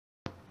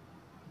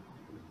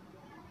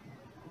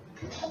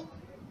Hey,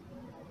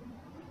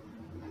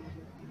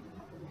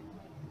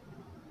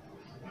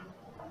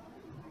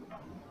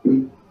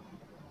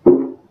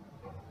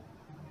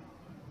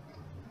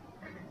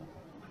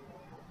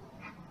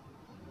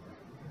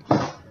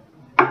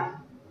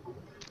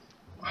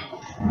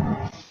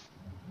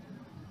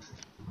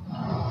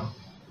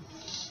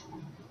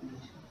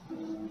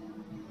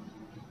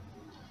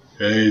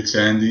 it's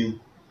Andy.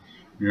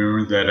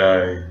 Remember that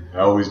I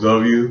always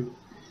love you,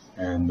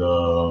 and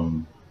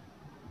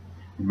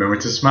remember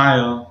to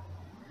smile,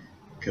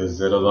 because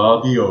it'll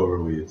all be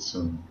over with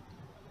soon.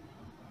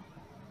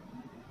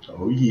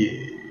 Oh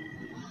yeah.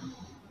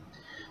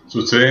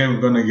 So today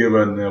I'm gonna give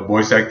a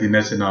voice acting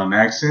lesson on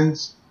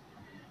accents.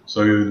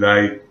 So you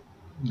like,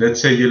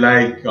 let's say you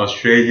like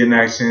Australian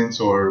accents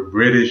or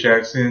British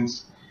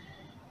accents.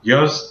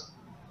 Just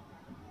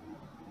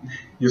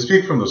you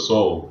speak from the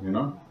soul, you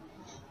know.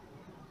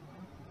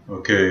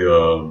 Okay,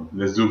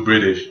 let's do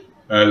British.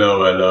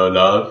 Hello, hello,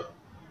 love.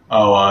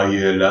 How are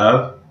you,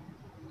 love?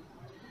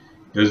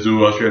 Let's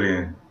do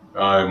Australian.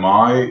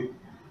 My,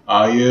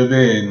 how you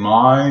been,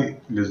 my?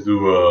 Let's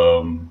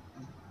do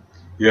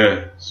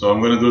yeah. So I'm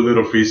gonna do a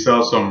little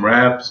freestyle, some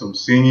rap, some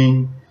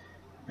singing,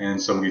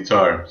 and some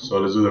guitar. So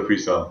let's do the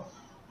freestyle.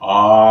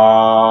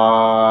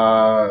 I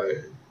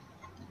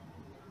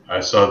I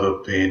saw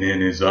the pain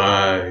in his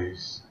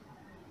eyes.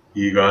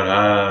 He got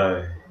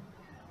high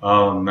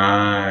all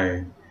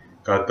night.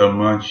 Got the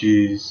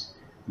munchies.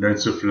 Learned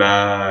to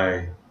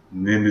fly.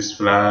 Nimbus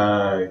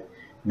fly.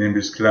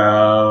 Nimbus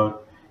cloud.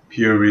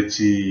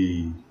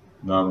 Purity.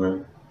 No, I'm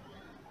gonna.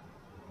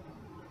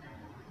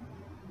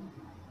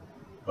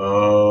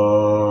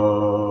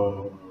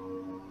 Oh,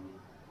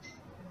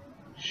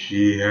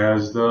 she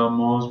has the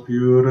most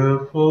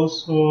beautiful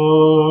soul,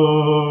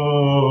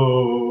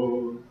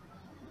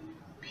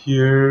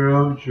 pure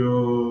of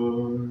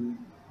joy,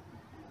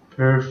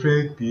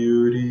 perfect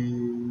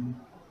beauty,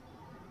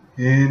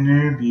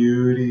 inner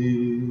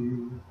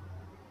beauty,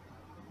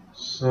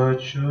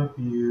 such a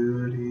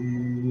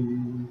beauty.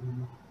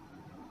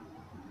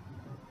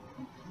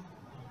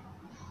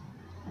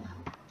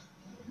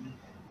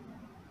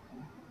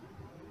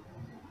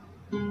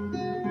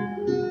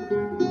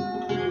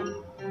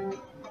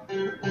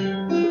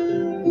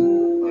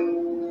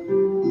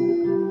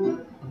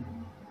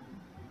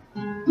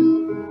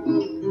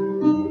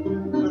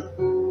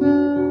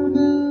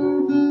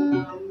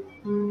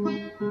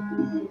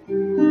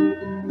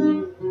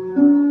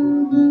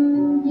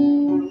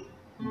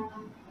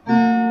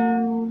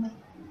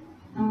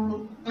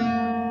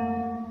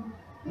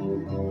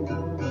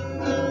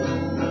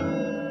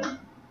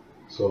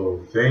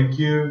 So thank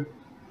you,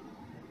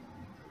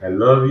 I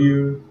love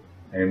you,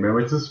 and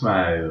remember to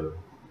smile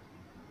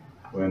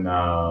when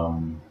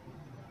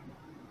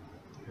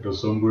it'll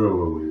soon be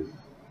over with.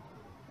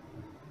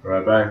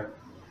 Alright, bye.